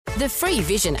The free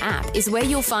Vision app is where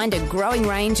you'll find a growing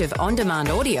range of on-demand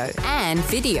audio and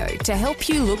video to help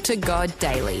you look to God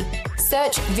daily.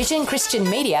 Search Vision Christian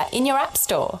Media in your app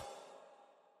store.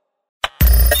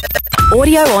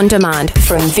 Audio on demand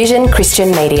from Vision Christian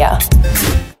Media.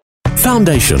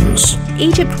 Foundations.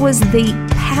 Egypt was the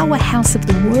powerhouse of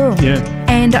the world. Yeah.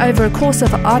 And over a course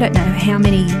of, I don't know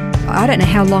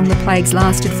how long the plagues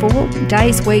lasted for,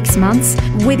 days, weeks, months.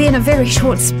 Within a very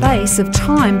short space of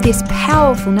time, this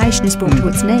powerful nation is brought to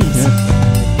its knees.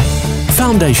 Yeah.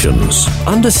 Foundations.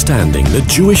 Understanding the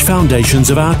Jewish foundations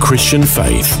of our Christian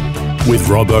faith. With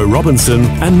Robbo Robinson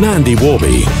and Mandy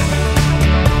Warby.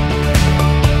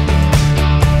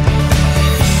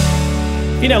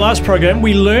 In our last program,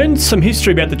 we learned some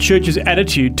history about the church's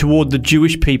attitude toward the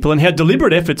Jewish people and how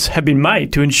deliberate efforts have been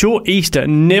made to ensure Easter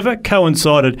never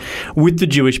coincided with the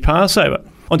Jewish Passover.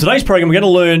 On today's program, we're going to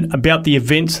learn about the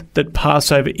events that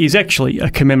Passover is actually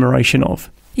a commemoration of.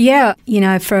 Yeah,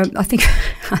 I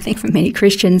think for many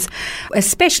Christians,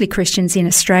 especially Christians in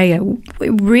Australia, we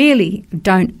really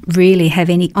don't have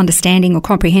any understanding or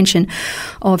comprehension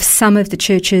of some of the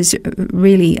church's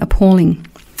really appalling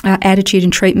attitude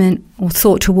and treatment or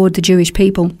thought toward the Jewish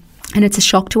people. And it's a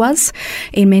shock to us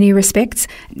in many respects,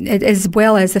 as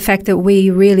well as the fact that we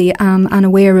really are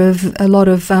unaware of a lot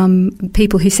of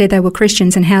people who said they were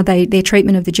Christians and how their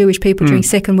treatment of the Jewish people during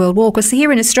Second World War. Because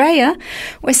here in Australia,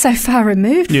 we're so far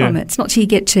removed from it. It's not till you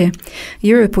get to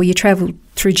Europe or you travel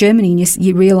through Germany and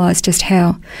you realise just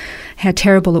how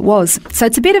terrible it was. So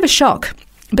it's a bit of a shock.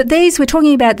 But we're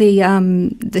talking about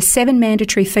the 7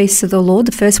 mandatory feasts of the Lord,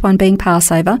 the first one being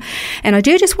Passover. And I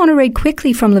do just want to read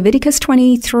quickly from Leviticus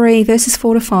 23, verses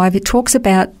 4 to 5. It talks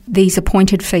about these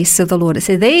appointed feasts of the Lord. It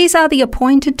says, "These are the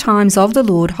appointed times of the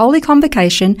Lord, holy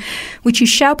convocation, which you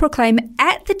shall proclaim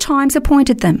at the times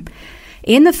appointed them.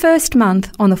 In the first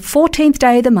month, on the 14th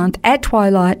day of the month, at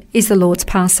twilight, is the Lord's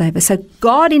Passover." So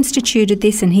God instituted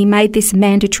this and he made this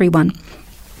mandatory one.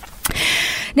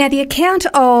 Now, the account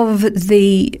of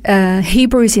the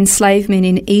Hebrews' enslavement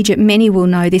in Egypt, many will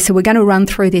know this, so we're going to run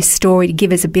through this story to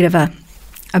give us a bit of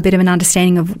an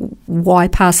understanding of why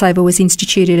Passover was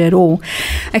instituted at all.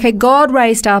 Okay, God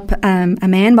raised up a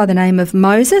man by the name of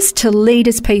Moses to lead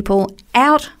his people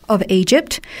out of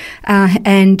Egypt,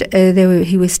 and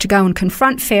he was to go and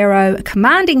confront Pharaoh,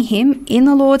 commanding him in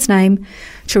the Lord's name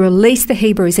to release the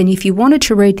Hebrews. And if you wanted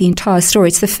to read the entire story,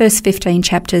 it's the first 15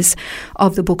 chapters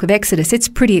of the book of Exodus. It's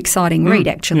a pretty exciting read,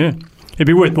 actually. Yeah. It'd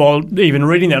be worthwhile even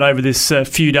reading that over this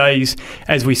few days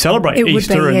as we celebrate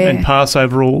Easter and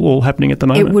Passover all happening at the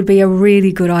moment. It would be a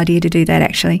really good idea to do that,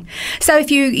 actually. So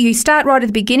if you start right at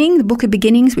the beginning, the book of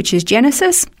beginnings, which is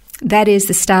Genesis, that is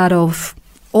the start of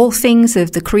all things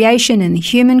of the creation and the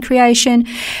human creation.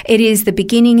 It is the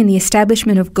beginning and the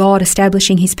establishment of God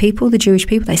establishing his people, the Jewish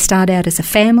people. They start out as a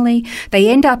family. They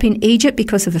end up in Egypt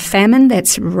because of a famine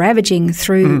that's ravaging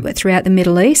throughout the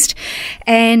Middle East.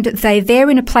 And they're there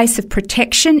in a place of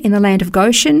protection in the land of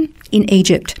Goshen in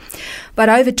Egypt. But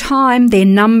over time, their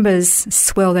numbers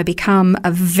swell. They become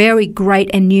a very great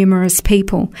and numerous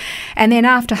people. And then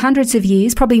after hundreds of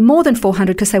years, probably more than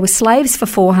 400, because they were slaves for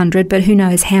 400, but who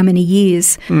knows how many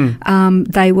years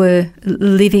they were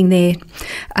living there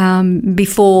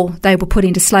before they were put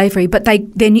into slavery. But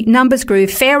their numbers grew.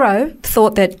 Pharaoh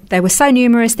thought that they were so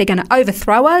numerous, they're going to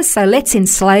overthrow us, so let's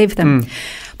enslave them.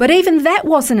 But even that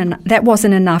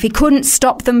wasn't enough. He couldn't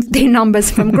stop their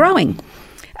numbers from growing.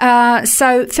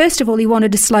 So first of all, he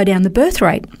wanted to slow down the birth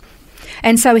rate.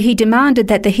 And so he demanded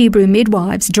that the Hebrew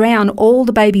midwives drown all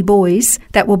the baby boys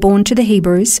that were born to the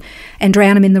Hebrews and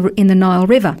drown them in the Nile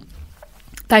River.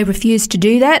 They refused to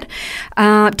do that,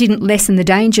 didn't lessen the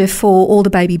danger for all the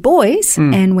baby boys.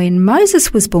 And when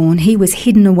Moses was born, he was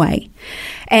hidden away.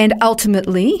 And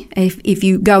ultimately, if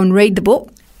you go and read the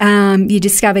book, you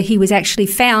discover he was actually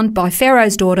found by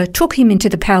Pharaoh's daughter, took him into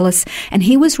the palace, and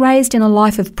he was raised in a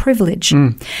life of privilege.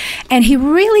 And he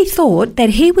really thought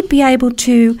that he would be able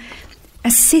to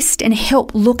assist and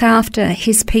help look after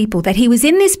his people, that he was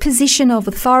in this position of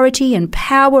authority and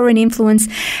power and influence,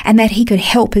 and that he could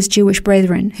help his Jewish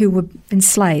brethren who were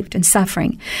enslaved and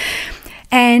suffering.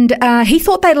 And he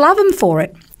thought they'd love him for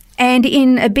it. And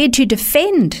in a bid to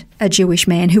defend a Jewish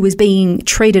man who was being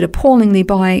treated appallingly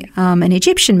by an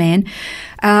Egyptian man,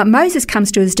 Moses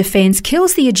comes to his defense,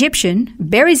 kills the Egyptian,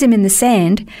 buries him in the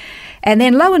sand, and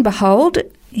then lo and behold,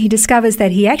 he discovers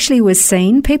that he actually was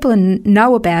seen. People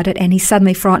know about it, and he's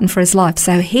suddenly frightened for his life.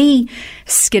 So he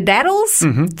skedaddles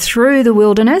through the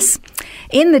wilderness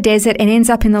in the desert and ends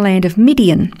up in the land of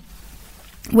Midian,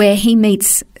 where he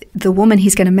meets the woman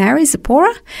he's going to marry,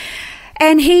 Zipporah.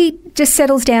 And he just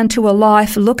settles down to a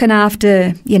life looking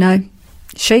after,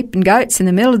 sheep and goats in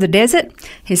the middle of the desert.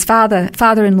 His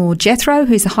father-in-law Jethro,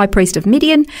 who's the high priest of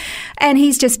Midian, and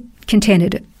he's just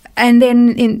contented. And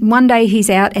then one day he's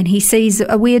out and he sees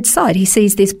a weird sight. He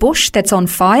sees this bush that's on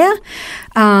fire,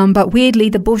 but weirdly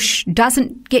the bush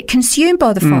doesn't get consumed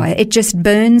by the fire. It just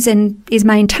burns and is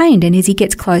maintained. And as he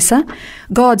gets closer,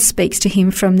 God speaks to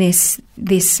him from this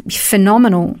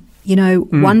phenomenal,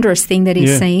 wondrous thing that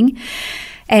he's seeing,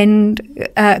 and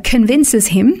convinces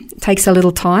him. Takes a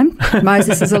little time.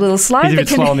 Moses is a little slow. He's a bit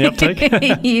slow on the uptake.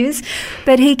 He is.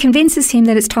 But he convinces him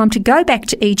that it's time to go back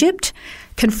to Egypt,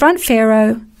 confront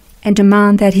Pharaoh, and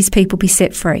demand that his people be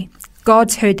set free.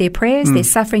 God's heard their prayers, their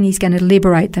suffering, he's going to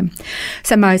liberate them.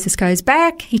 So Moses goes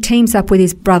back, he teams up with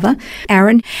his brother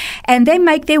Aaron, and they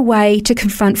make their way to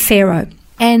confront Pharaoh.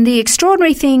 And the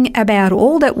extraordinary thing about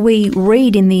all that we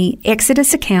read in the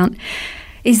Exodus account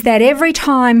is that every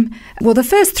time, the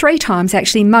first 3 times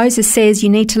actually, Moses says, you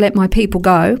need to let my people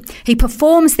go. He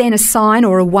performs then a sign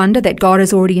or a wonder that God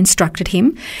has already instructed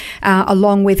him,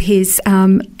 along with his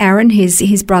Aaron,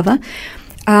 his brother,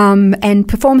 and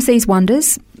performs these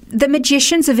wonders. The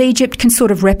magicians of Egypt can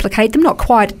sort of replicate them, not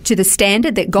quite to the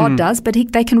standard that God does, but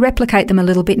they can replicate them a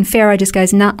little bit. And Pharaoh just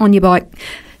goes, nah, on your bike,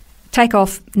 take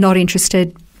off, not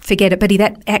interested, forget it. But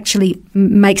that actually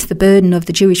makes the burden of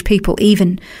the Jewish people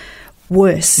even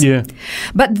worse. Yeah.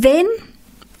 But then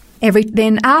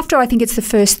after I think it's the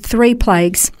first 3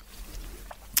 plagues,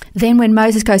 then when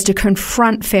Moses goes to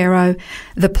confront Pharaoh,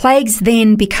 the plagues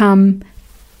then become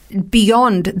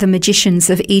beyond the magicians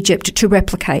of Egypt to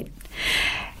replicate.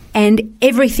 And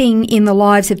everything in the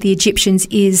lives of the Egyptians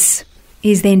is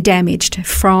then damaged,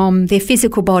 from their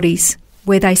physical bodies,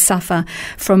 where they suffer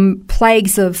from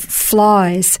plagues of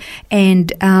flies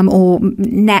and or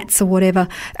gnats or whatever,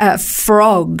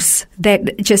 frogs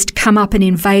that just come up and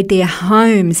invade their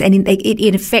homes, and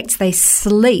it affects their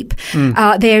sleep.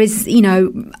 There is,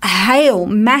 hail,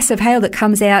 massive hail that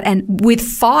comes out and with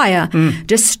fire,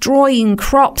 destroying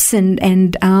crops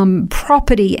and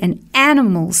property and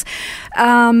animals.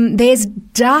 There's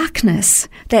darkness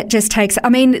that just takes.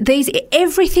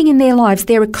 Everything in their lives,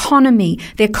 their economy,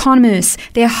 their commerce,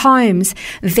 their homes,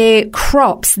 their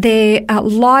crops, their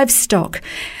livestock,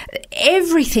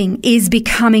 everything is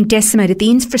becoming decimated. The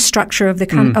infrastructure of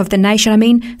the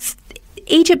nation.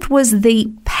 Egypt was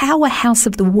the powerhouse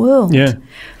of the world. Yeah.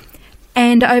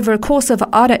 And over a course of,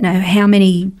 I don't know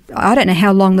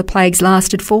how long the plagues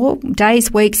lasted for,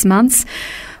 days, weeks, months,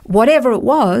 whatever it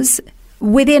was,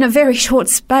 within a very short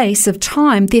space of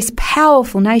time, this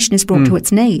powerful nation is brought to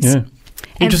its knees. Yeah.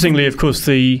 Interestingly, of course,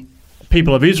 the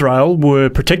people of Israel were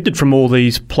protected from all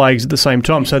these plagues at the same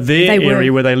time. So their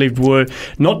area where they lived were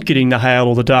not getting the hail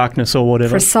or the darkness or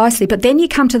whatever. Precisely. But then you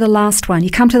come to the last one. You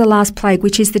come to the last plague,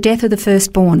 which is the death of the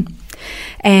firstborn.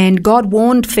 And God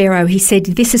warned Pharaoh. He said,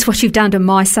 this is what you've done to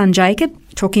my son Jacob,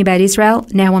 talking about Israel.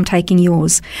 Now I'm taking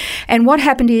yours. And what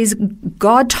happened is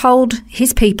God told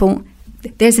his people,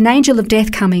 there's an angel of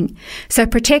death coming. So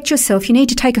protect yourself. You need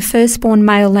to take a firstborn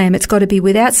male lamb. It's got to be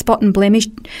without spot and blemish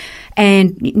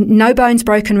and no bones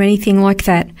broken or anything like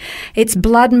that. Its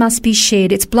blood must be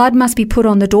shed. Its blood must be put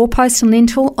on the doorpost and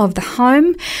lintel of the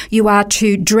home. You are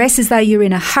to dress as though you're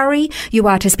in a hurry. You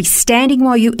are to be standing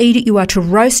while you eat it. You are to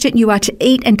roast it. You are to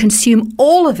eat and consume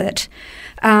all of it.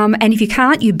 And if you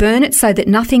can't, you burn it so that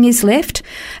nothing is left.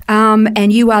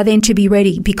 And you are then to be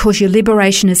ready because your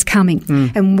liberation is coming.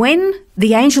 And when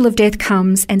the angel of death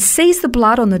comes and sees the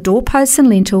blood on the doorposts and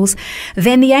lintels,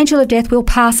 then the angel of death will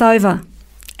pass over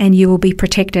and you will be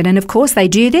protected. And of course they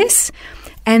do this.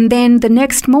 And then the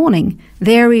next morning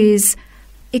there is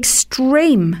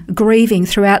extreme grieving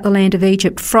throughout the land of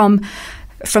Egypt, from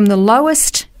the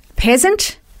lowest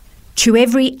peasant to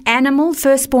every animal,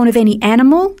 firstborn of any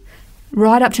animal,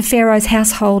 right up to Pharaoh's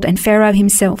household and Pharaoh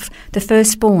himself, the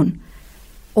firstborn,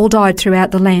 all died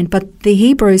throughout the land. But the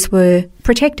Hebrews were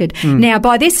protected. Now,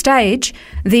 by this stage,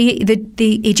 the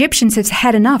Egyptians have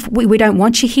had enough. We don't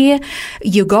want you here.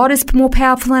 Your God is more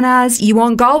powerful than ours. You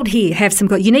want gold? Here, have some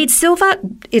gold. You need silver?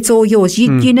 It's all yours.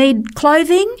 You need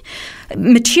clothing,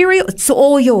 material? It's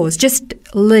all yours. Just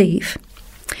leave.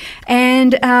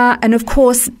 And of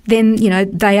course, then,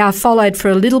 they are followed for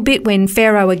a little bit when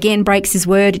Pharaoh again breaks his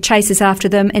word, chases after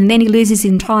them, and then he loses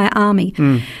his entire army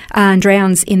and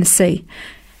drowns in the sea.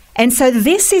 And so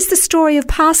this is the story of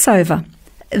Passover.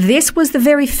 This was the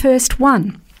very first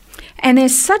one. And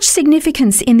there's such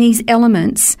significance in these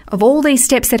elements of all these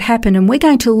steps that happen, and we're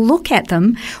going to look at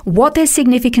them, what their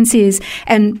significance is,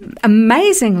 and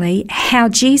amazingly how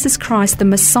Jesus Christ, the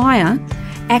Messiah,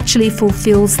 actually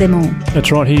fulfills them all.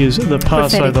 That's right, he is the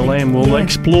Passover Prophetically. Lamb. We'll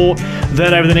explore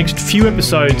that over the next few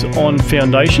episodes on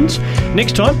Foundations.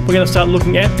 Next time, we're going to start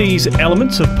looking at these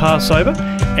elements of Passover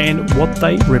and what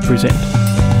they represent.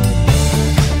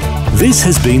 This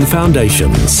has been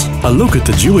Foundations, a look at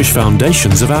the Jewish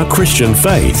foundations of our Christian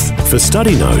faith. For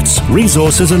study notes,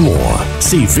 resources and more,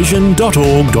 see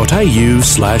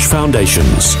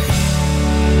vision.org.au/foundations.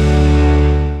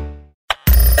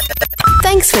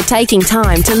 Thanks for taking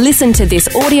time to listen to this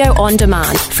audio on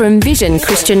demand from Vision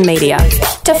Christian Media.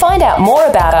 To find out more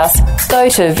about us, go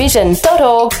to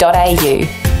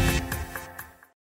vision.org.au.